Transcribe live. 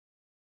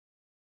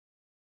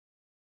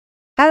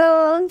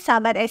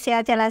sahabat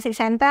SILC Lasik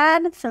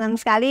Center. Senang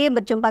sekali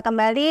berjumpa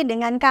kembali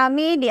dengan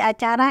kami di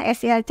acara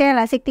SILC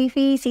Lasik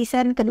TV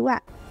season kedua.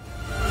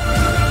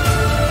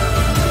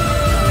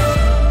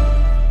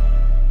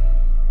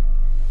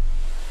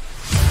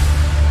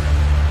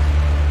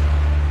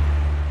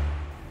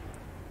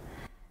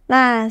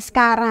 Nah,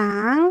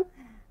 sekarang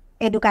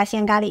edukasi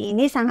yang kali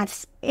ini sangat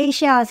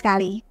spesial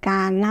sekali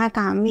karena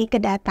kami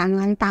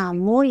kedatangan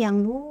tamu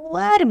yang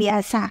luar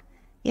biasa,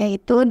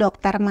 yaitu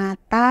dokter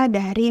mata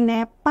dari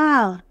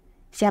Nepal.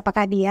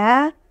 Siapakah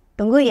dia?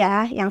 Tunggu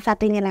ya, yang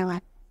satu ini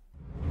lewat.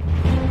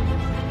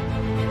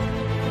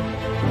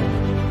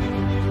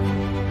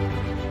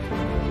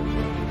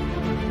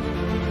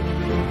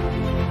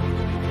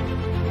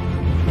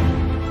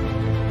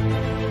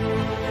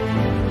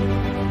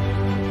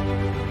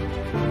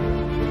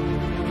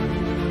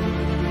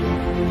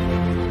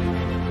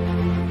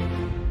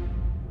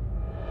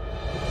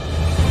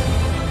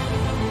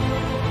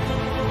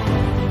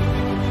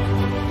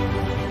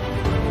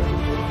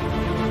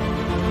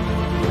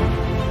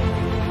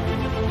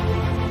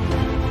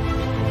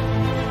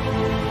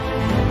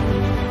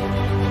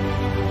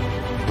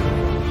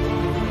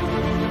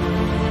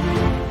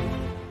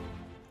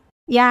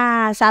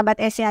 Ya, sahabat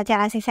SILC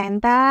Lasik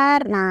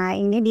Center. Nah,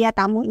 ini dia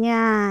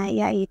tamunya,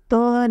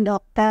 yaitu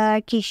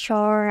Dr.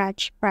 Kishore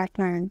Raj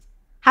Pradhan.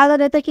 Halo,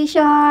 Dr.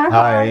 Kishore. Hi.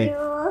 How are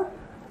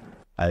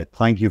you?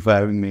 Thank you for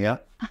having me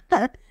up.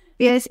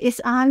 Yes,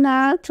 it's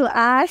honor to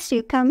us.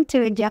 You come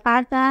to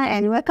Jakarta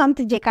and welcome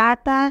to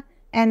Jakarta.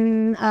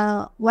 And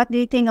what do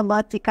you think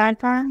about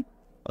Jakarta?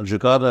 Well,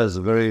 Jakarta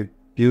is a very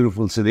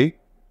beautiful city.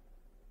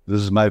 This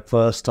is my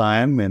first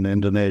time in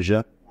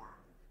Indonesia.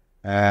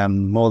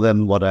 And more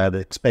than what I had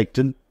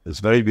expected. It's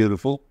very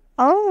beautiful.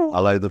 Oh. I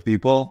like the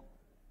people.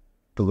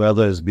 The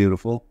weather is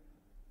beautiful.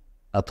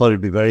 I thought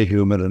it'd be very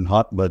humid and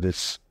hot, but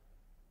it's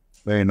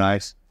very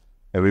nice.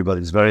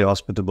 Everybody's very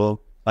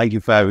hospitable. Thank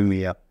you for having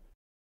me up.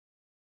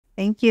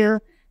 Thank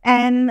you.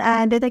 And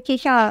Dr.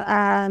 Kishore,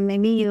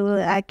 maybe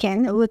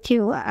would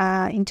you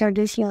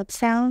introduce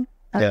yourself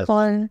Yes.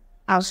 for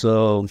our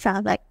So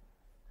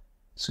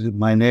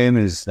my name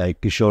is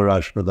Kishore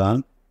Raj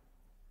Pradhan.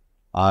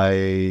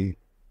 I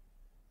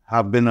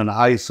have been an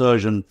eye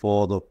surgeon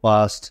for the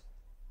past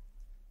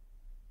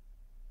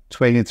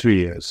 23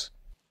 years.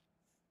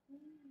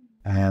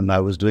 And I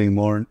was doing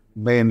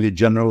mainly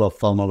general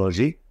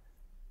ophthalmology.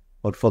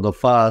 But for the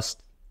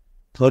past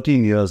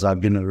 13 years,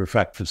 I've been a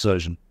refractive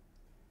surgeon.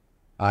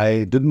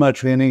 I did my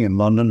training in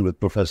London with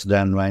Professor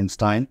Dan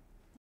Weinstein.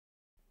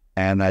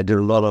 And I did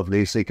a lot of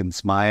LASIK and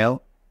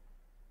SMILE.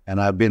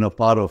 And I've been a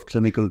part of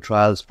clinical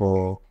trials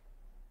for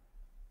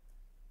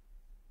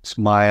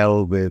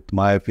SMILE with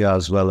myopia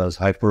as well as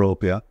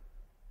hyperopia.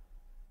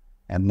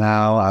 And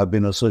now I've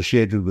been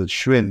associated with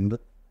Schwind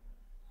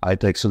Eye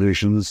Tech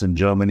Solutions in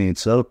Germany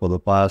itself for the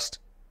past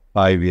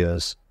 5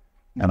 years.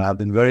 And I've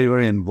been very,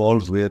 very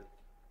involved with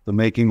the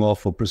making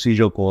of a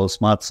procedure called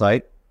Smart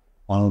Sight,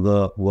 one of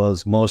the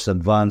world's most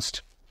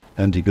advanced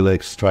lenticular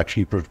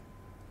extraction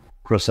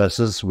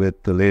processes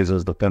with the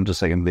lasers, the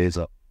femtosecond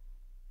laser.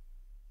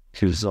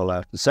 Here's all I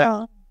have to say.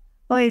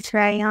 Oh, it's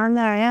very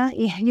honor ya.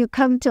 You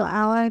come to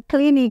our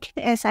clinic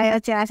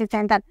SILC Lasik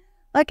Center.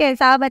 Oke,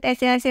 sahabat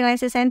SILC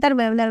Lasik Center,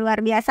 benar-benar luar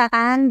biasa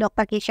kan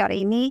Dr. Kishore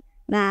ini.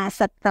 Nah,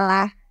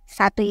 setelah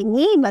satu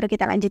ini baru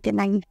kita lanjutin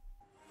lagi.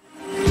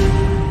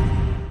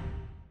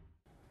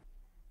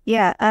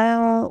 Yeah,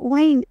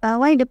 why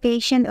the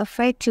patient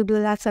afraid to do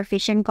laser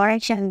vision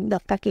correction,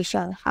 Dr.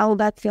 Kishore? How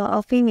about your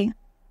opinion?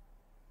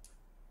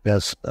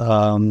 Yes,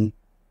 the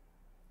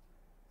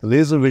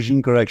laser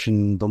vision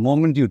correction, the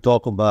moment you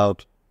talk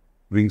about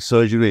doing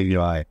surgery in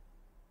your eye,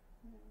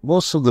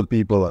 most of the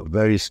people are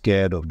very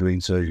scared of doing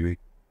surgery,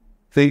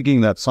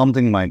 thinking that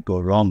something might go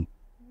wrong.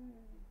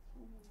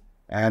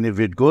 And if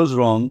it goes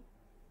wrong,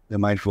 they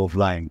might go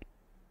blind.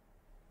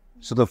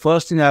 So the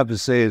first thing I have to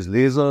say is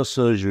laser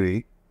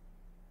surgery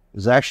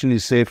is actually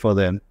safer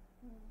than,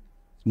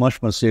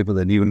 much more safer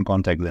than even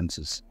contact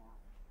lenses.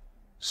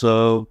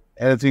 So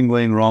anything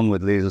going wrong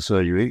with laser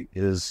surgery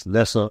is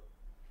lesser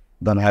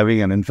than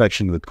having an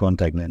infection with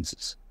contact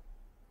lenses.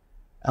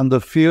 And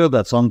the fear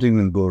that something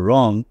will go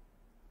wrong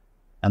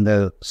and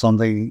that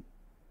something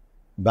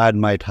bad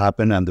might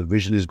happen and the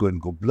vision is going to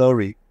go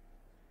blurry,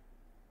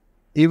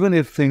 even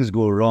if things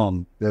go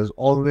wrong, there's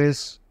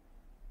always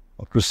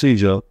a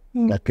procedure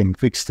that can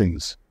fix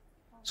things.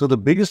 So the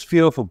biggest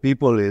fear for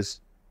people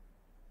is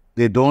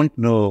they don't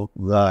know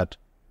that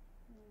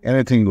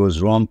anything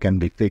goes wrong can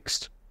be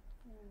fixed.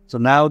 So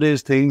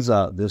nowadays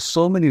there's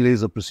so many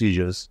laser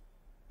procedures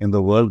in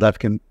the world that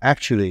can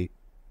actually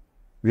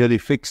really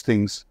fix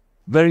things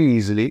very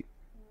easily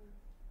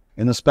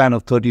in a span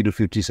of 30 to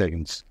 50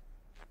 seconds.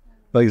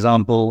 For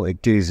example,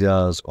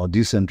 ectasias or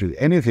dysentery,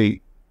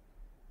 anything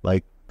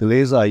like the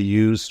laser I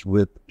used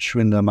with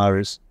Schwind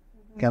MRIs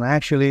can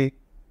actually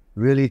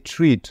really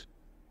treat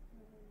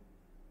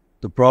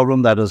the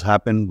problem that has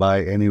happened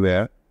by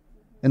anywhere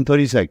in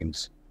 30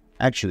 seconds,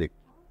 actually.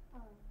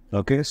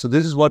 Okay, so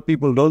this is what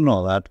people don't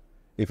know, that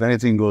if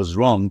anything goes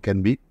wrong,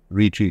 can be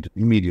retreated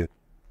immediately.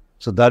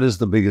 So that is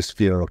the biggest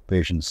fear of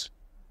patients.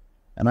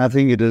 And I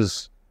think it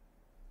is,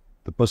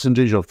 the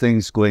percentage of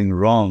things going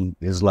wrong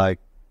is like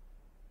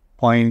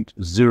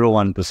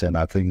 0.01%.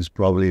 I think it's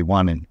probably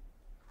 1 in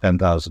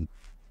 10,000.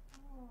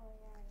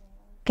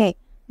 Okay,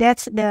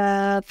 that's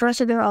the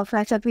procedure of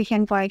laser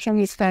vision correction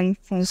is very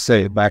safe.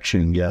 Safe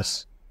action,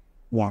 yes.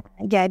 Ya,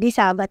 jadi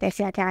sahabat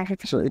SILC.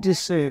 So it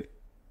is safe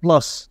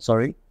plus,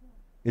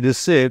 it is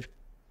safe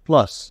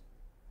plus,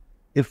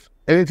 if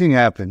anything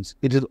happens,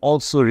 it is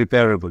also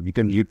repairable. You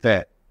can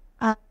repair.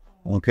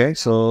 Okay,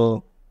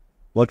 so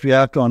what we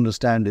have to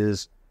understand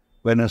is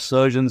when a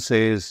surgeon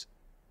says,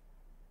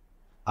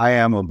 I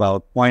am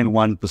about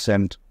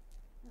 0.1%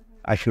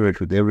 accurate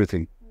with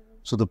everything.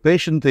 So the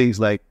patient thinks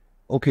like,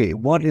 okay,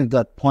 what if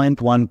that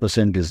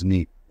 0.1% is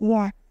me?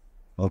 Yeah.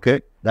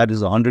 Okay, that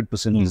is 100%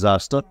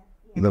 disaster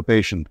in the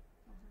patient.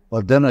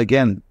 But then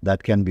again,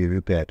 that can be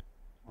repaired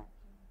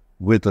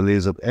with a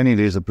laser, any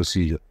laser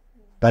procedure.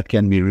 That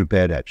can be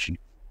repaired actually.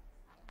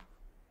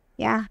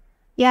 Ya,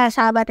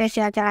 sahabat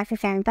SILC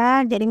Lasik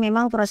Center, jadi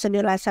memang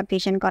prosedur laser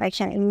vision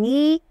correction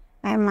ini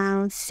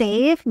memang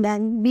safe,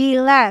 dan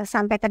bila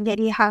sampai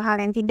terjadi hal-hal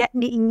yang tidak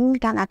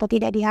diinginkan atau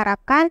tidak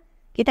diharapkan,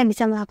 kita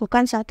bisa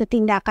melakukan suatu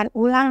tindakan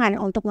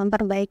ulangan untuk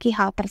memperbaiki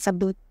hal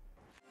tersebut.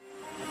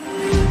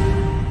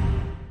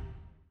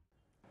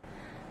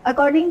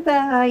 According to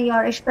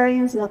your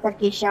experience, Dr.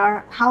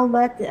 Kishore, how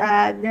about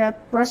the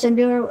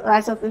procedure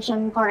laser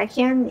vision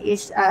correction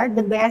is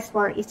the best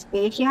for each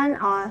patient,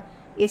 or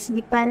it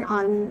depend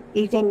on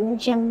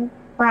examination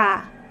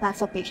pra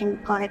laser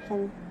vision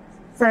correction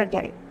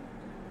surgery?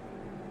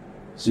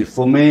 See,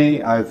 for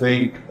me, I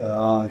think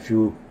if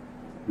you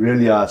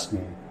really ask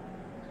me,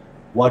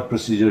 what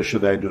procedure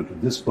should I do to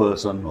this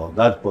person or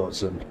that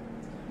person,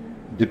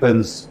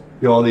 depends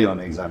purely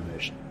on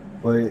examination.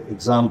 For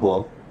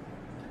example,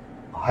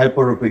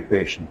 hyperopic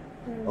patient,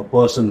 a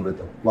person with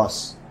a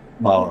plus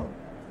power,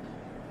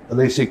 the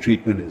LASIK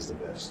treatment is the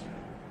best.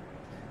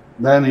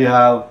 Then you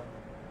have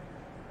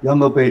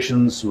younger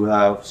patients who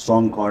have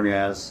strong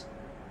corneas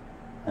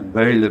and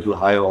very little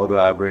higher order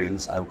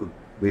aberrations. I could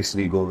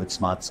basically go with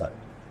smart side.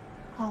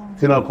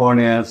 Thinner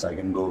corneas, I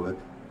can go with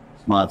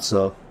smart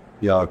surf,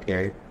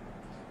 PRK,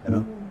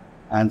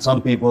 And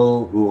some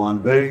people who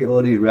want very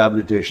early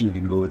rehabilitation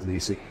can go with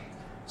LASIK.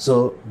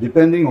 So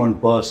depending on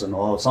person,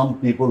 or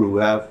some people who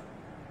have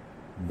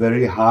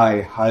very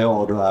higher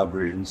order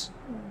aberrations,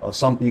 or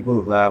some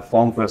people who have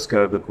form first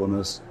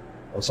keratoconus,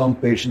 or some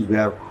patients who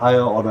have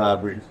higher order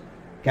aberrations,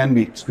 can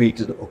be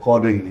treated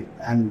accordingly.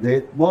 And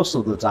most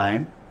of the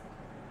time,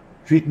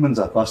 treatments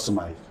are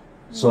customized.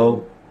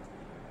 So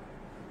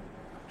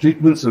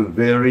treatments will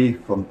vary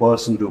from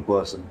person to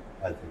person,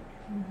 I think.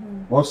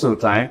 Most of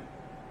the time,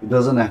 it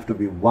doesn't have to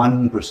be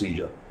one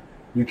procedure.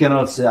 You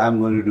cannot say,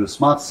 I'm going to do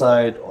smart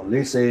side or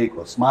LASIK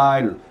or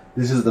SMILE.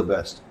 This is the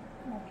best.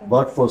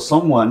 But for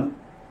someone,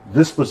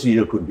 this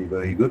procedure could be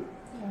very good.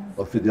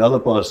 But for the other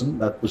person,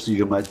 that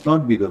procedure might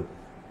not be the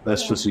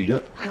best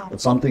procedure,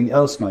 but something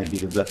else might be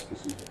the best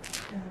procedure.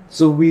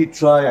 So we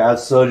try,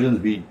 as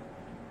surgeons, we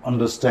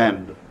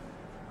understand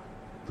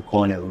the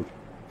corneal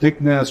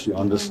thickness, we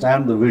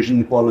understand the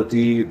vision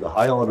quality, the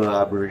high order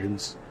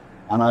aberrations,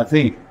 and I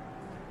think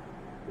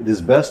it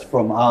is best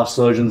from our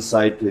surgeon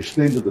side to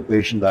explain to the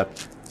patient that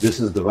this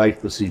is the right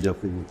procedure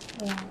for you,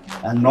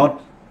 and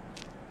not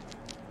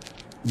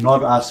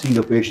asking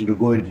the patient to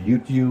go into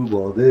YouTube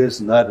or this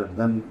and that, and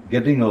then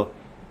getting a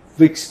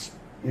fixed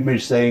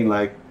image saying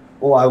like,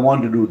 oh, I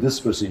want to do this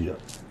procedure.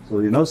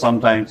 So,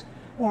 sometimes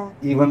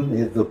even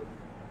if the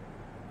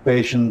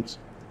patient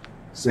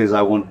says,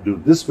 I want to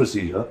do this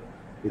procedure,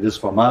 it is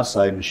from our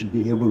side, we should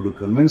be able to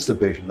convince the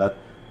patient that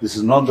this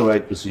is not the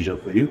right procedure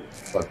for you,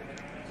 but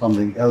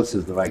something else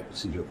is the right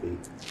procedure for you.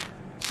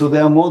 So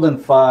there are more than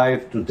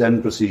 5 to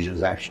 10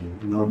 procedures actually.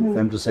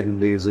 Femtosecond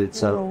laser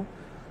itself.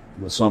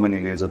 There's so many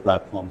laser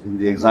platforms. In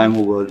the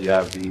examo world, you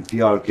have the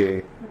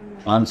PRK,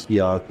 advanced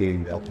PRK,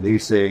 you have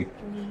LASIK,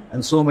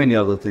 and so many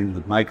other things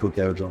with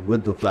microkeraton,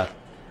 with the flat.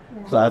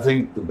 So I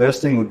think the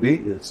best thing would be,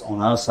 it's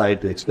on our side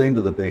to explain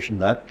to the patient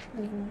that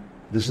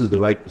this is the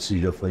right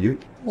procedure for you,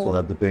 so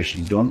that the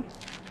patient don't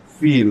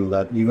feel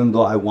that even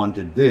though I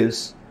wanted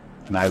this,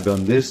 and I've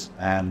done this,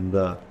 and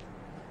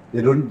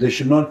they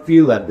should not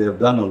feel that they've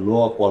done a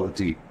lower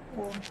quality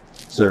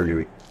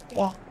surgery.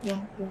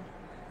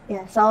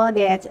 So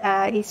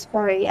that is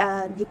very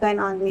depend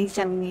on the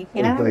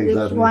examination.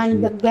 Which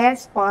one the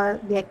best for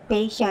the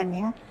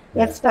patient?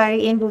 That's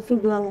very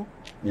individual.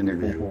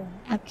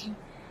 Okay,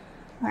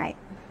 right.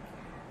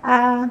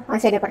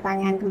 Masih ada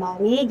pertanyaan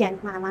kembali, jangan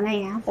kemana-mana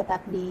ya,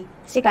 tetap di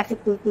SILC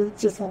Lasik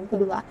season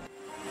kedua.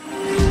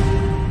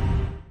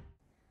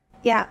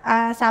 Ya,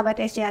 sahabat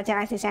SILC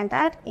Lasik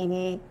Center,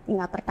 ini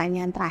tinggal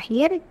pertanyaan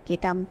terakhir,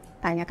 kita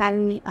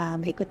tanyakan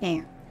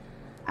berikutnya ya.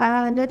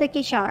 Dr.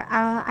 Kishore,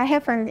 I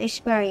have an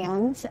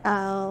experience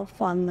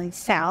for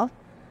myself.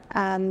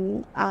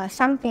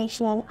 Some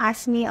patient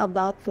ask me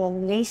about the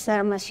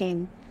laser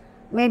machine.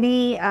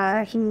 Maybe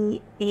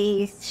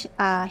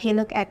he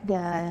look at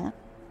the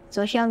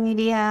social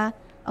media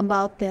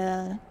about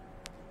the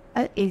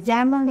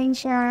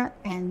examination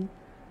and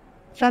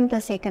from the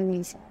second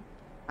laser.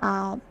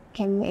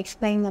 Can you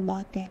explain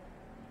about that?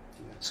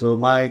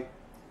 So I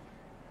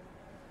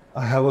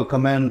have a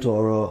comment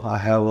or I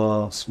have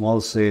a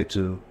small say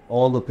to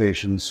all the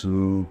patients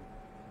who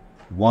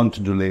want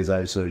to do laser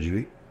eye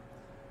surgery.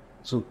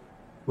 So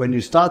when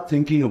you start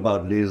thinking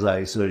about laser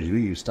eye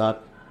surgery, you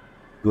start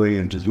going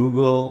into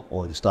Google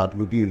or you start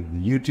looking at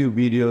YouTube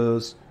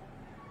videos.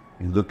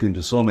 You look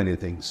into so many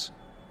things,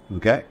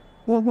 okay?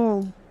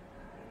 Mm-hmm.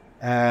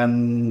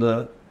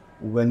 And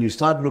when you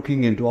start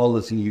looking into all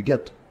the things, you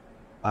get,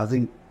 I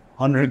think,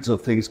 hundreds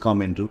of things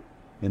come into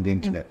in the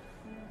internet.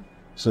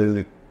 So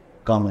you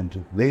come into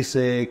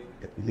LASIK,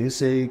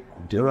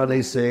 Dura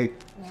LASIK,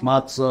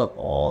 Smart Surf,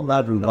 all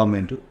that will come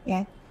into.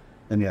 Yeah.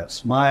 Then you have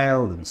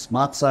Smile and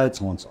Smart Sight,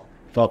 someone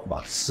talk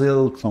about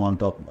silk, someone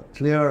talk about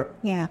clear.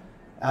 Yeah.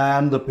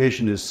 And the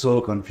patient is so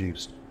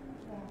confused.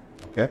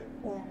 Okay?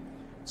 Yeah.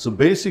 So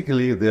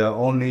basically, there are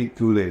only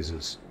two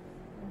lasers.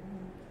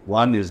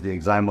 One is the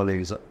excimer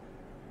laser,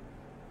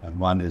 and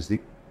one is the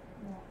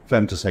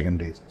femtosecond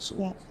laser. So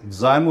Yeah.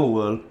 excimer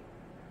world,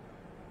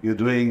 you're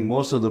doing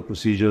most of the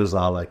procedures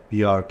are like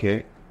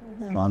PRK,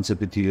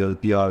 transepithelial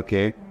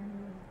PRK,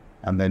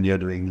 and then you're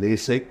doing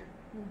LASIK.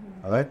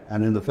 All right?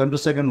 And in the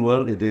femtosecond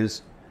world,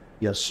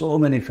 you have so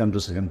many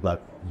femtosecond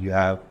platforms. You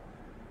have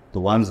the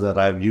ones that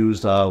I've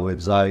used are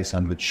with Zeiss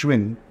and with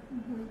Schwinn,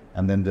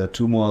 and then there are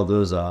two more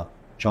others are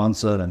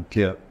Johnson and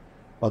Clear.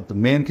 But the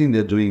main thing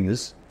they're doing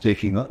is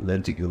taking a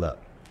lenticular,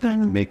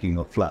 making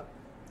a flap.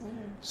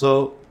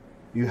 So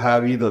you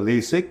have either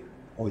LASIK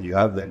or you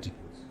have lenticulars.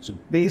 So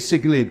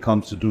basically it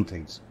comes to two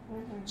things.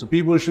 So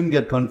people shouldn't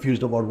get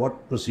confused about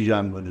what procedure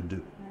I'm going to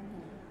do.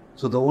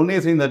 So the only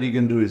thing that you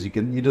can do is you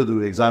can either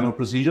do an excimer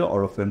procedure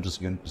or a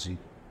femtosecond procedure.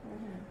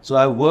 So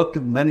I've worked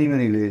with many,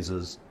 many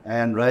lasers,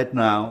 and right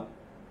now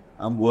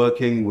I'm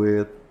working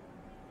with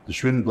the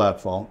Schwinn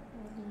platform.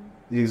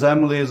 The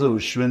excimer laser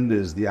with Schwinn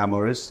is the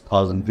Amoris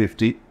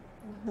 1050.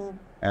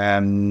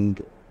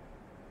 And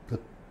the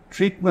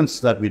treatments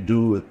that we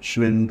do with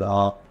Schwinn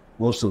are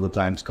most of the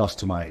times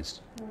customized.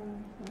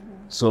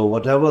 So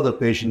whatever the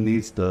patient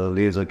needs, the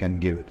laser can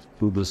give it.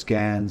 Through the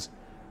scans,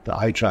 the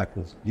eye track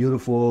is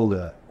beautiful,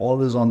 they're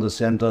always on the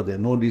center, there's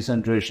no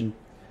decentration,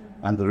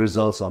 and the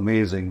results are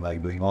amazing,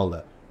 like doing all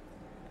that.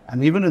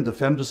 And even in the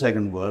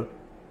femtosecond world,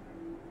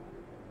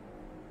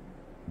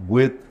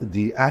 with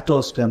the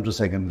Atos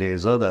femtosecond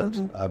laser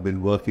that I've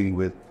been working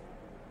with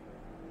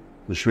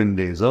the Schwinn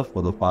laser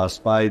for the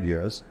past 5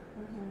 years,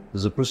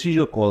 there's a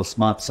procedure called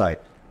Smart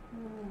Sight.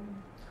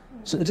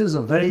 So it is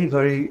a very,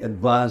 very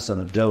advanced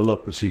and a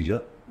developed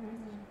procedure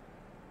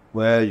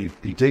where you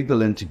take the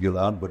lenticle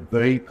out, but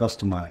very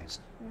customized.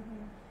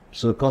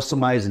 So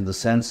customized in the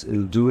sense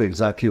it'll do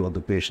exactly what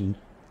the patient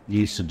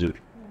needs to do.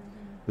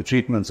 The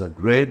treatments are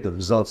great, the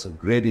results are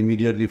great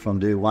immediately from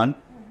day one.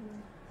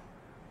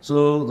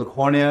 So the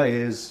cornea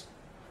is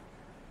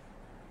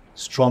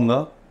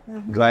stronger,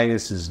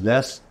 dryness is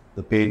less,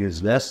 the pain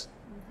is less.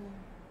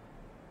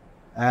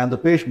 And the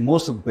patient,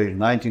 most of the patients,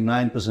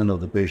 99%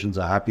 of the patients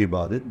are happy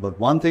about it. But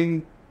one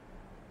thing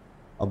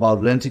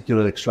about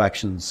lenticular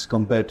extractions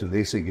compared to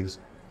LASIK is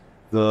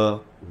the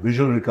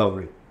visual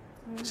recovery,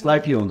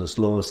 slightly on the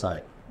slower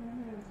side.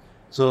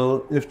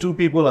 So if two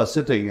people are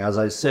sitting, as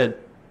I said,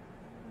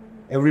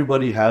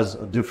 everybody has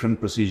a different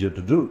procedure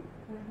to do.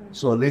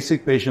 So a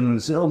LASIK patient will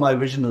say, oh, my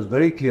vision is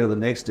very clear the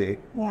next day.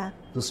 Yeah.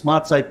 The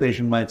Smart Sight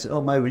patient might say,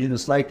 oh, my vision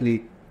is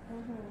slightly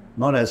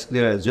not as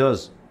clear as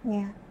yours.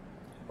 Yeah.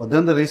 But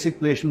then the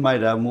LASIK patient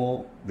might have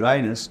more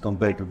dryness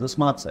compared to the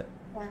Smart Sight.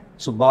 Yeah.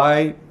 So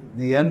by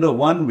the end of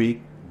 1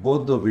 week,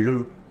 both the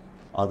visual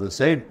are the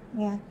same.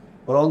 Yeah.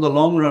 But on the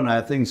long run,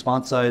 I think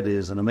Smart Sight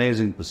is an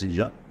amazing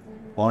procedure.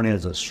 Cornea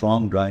is a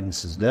strong,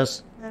 dryness is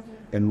less.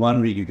 In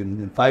 1 week,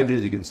 in 5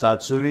 days, you can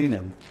start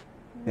swimming.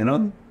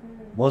 And,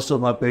 most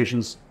of my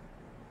patients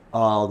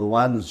are the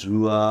ones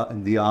who are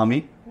in the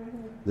army.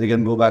 They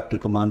can go back to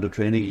commando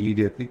training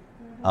immediately.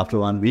 After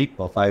 1 week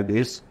or 5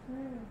 days,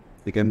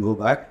 they can go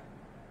back,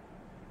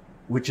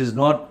 which is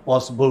not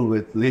possible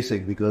with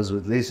LASIK, because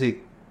with LASIK,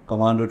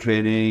 commando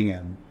training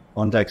and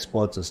contact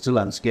sports are still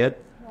unscared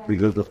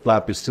because the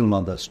flap is still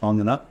not that strong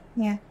enough.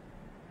 Yeah.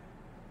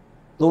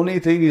 The only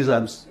thing is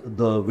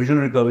the vision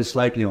recovery is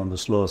slightly on the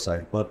slower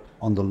side, but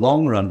on the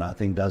long run, I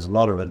think there's a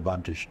lot of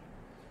advantage.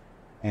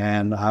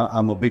 And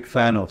I'm a big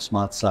fan of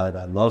Smart Sight.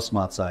 I love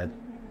Smart Sight.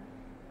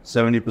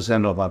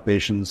 70% of our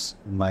patients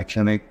in my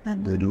clinic,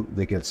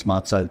 they get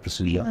Smart Sight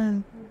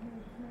procedure.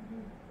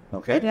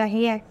 Okay? Yeah,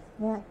 here.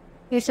 Yeah.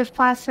 It's a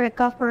fast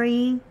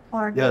recovery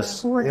or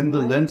Yes, in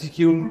the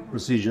lenticule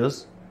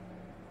procedures,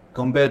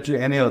 compared to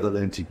any other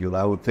lenticule,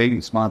 I would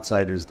think Smart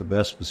Sight is the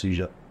best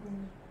procedure.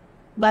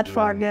 But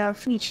for the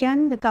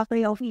vision, the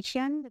recovery of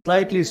vision,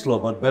 Slightly slow,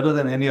 but better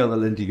than any other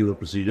lenticular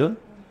procedure.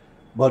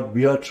 But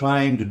we are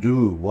trying to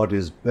do what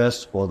is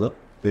best for the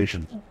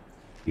patient.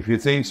 If you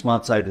think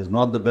Smart Sight is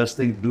not the best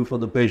thing to do for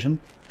the patient,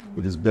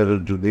 it is better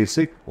to do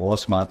LASIK or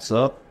Smart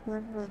Surf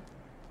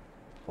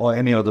or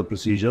any other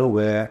procedure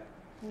where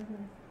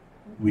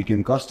we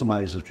can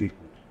customize the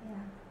treatment.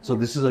 So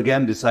this is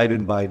again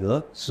decided by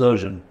the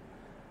surgeon.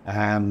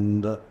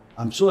 And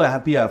I'm so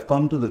happy I've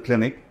come to the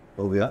clinic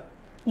over here.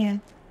 Yeah.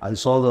 I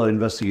saw the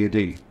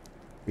investigating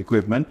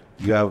equipment.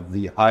 You have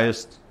the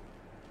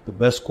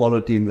best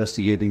quality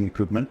investigating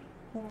equipment.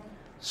 Yeah.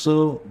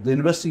 So the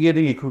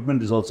investigating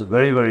equipment is also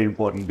very, very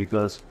important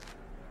because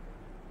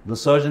the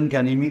surgeon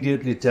can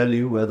immediately tell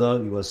you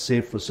whether you are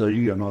safe for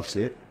surgery or not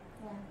safe.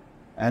 Yeah.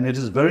 And it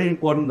is very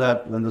important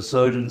that when the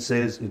surgeon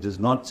says it is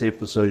not safe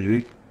for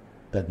surgery,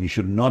 that you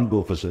should not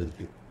go for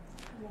surgery.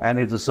 Yeah. And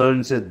if the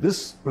surgeon says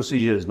this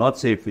procedure is not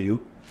safe for you,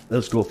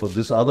 let's go for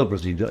this other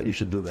procedure, you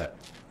should do that.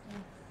 Yeah.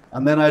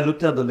 And then I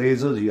looked at the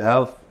lasers. You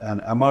have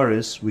an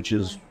MRS, which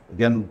is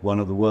again one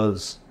of the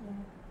world's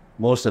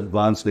most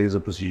advanced laser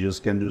procedures,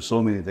 can do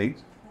so many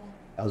things,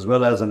 as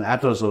well as an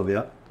ATOS over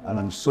here. And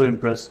I'm so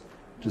impressed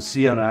to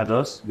see an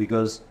ATOS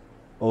because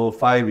over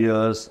 5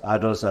 years,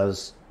 ATOS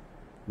has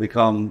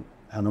become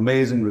an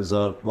amazing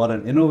result. What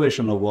an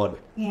innovation award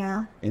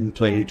in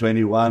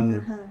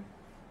 2021.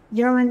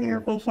 German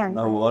European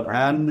Award.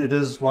 And it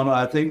is one,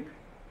 I think,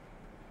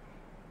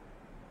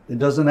 it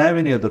doesn't have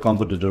any other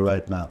competitor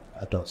right now,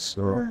 ATOS.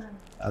 So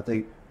I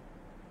think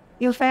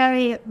you're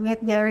very with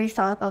the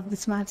result of the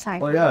smart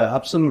side. Oh yeah,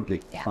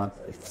 absolutely. Yeah.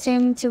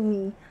 Same to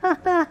me.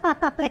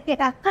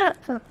 Yeah.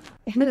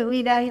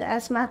 We done a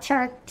smart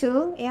chart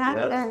too. Yeah.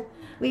 Yes.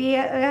 We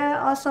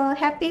are also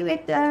happy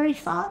with the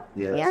result.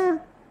 Yes. Yeah.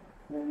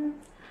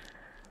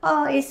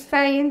 Oh, it's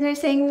very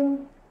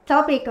interesting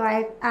topic,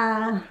 right?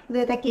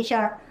 With the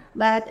Kishore.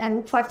 But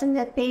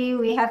unfortunately,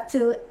 we have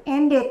to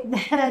end it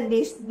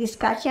this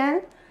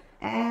discussion.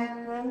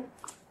 And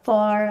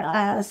for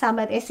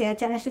sahabat SILC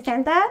Lasik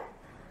Center.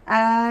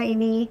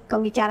 Ini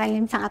pembicaraan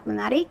yang sangat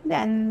menarik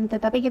dan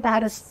tetapi kita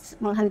harus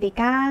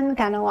menghentikan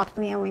karena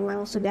waktunya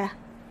memang sudah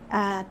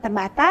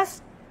terbatas.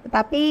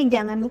 Tetapi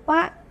jangan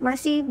lupa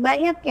masih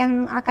banyak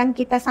yang akan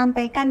kita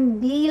sampaikan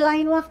di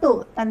lain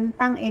waktu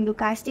tentang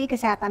edukasi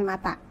kesehatan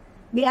mata.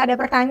 Bila ada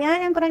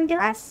pertanyaan yang kurang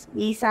jelas,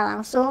 bisa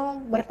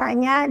langsung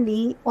bertanya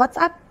di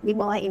WhatsApp di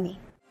bawah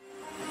ini.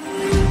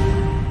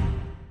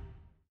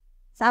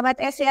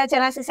 Sahabat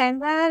SILC Lasik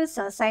Center,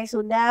 selesai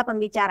sudah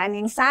pembicaraan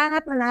yang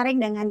sangat menarik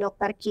dengan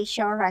Dr.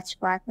 Kishore Raj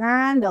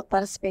Pradhan,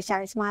 dokter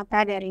spesialis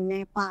mata dari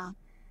Nepal.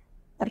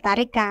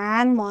 Tertarik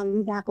kan mau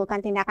melakukan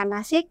tindakan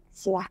lasik?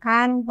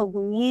 Silahkan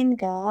hubungin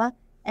ke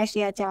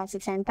SILC Lasik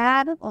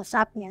Center,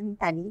 WhatsApp yang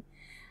tadi.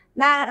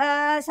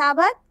 Nah,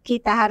 sahabat,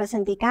 kita harus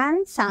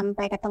hentikan.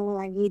 Sampai ketemu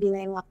lagi di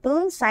lain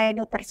waktu. Saya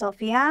Dr.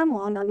 Sofia,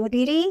 mohon undur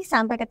diri.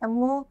 Sampai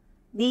ketemu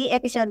di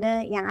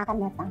episode yang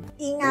akan datang.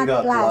 Ingat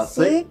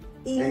lasik.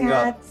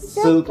 Ingat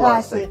SILC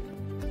Lasik.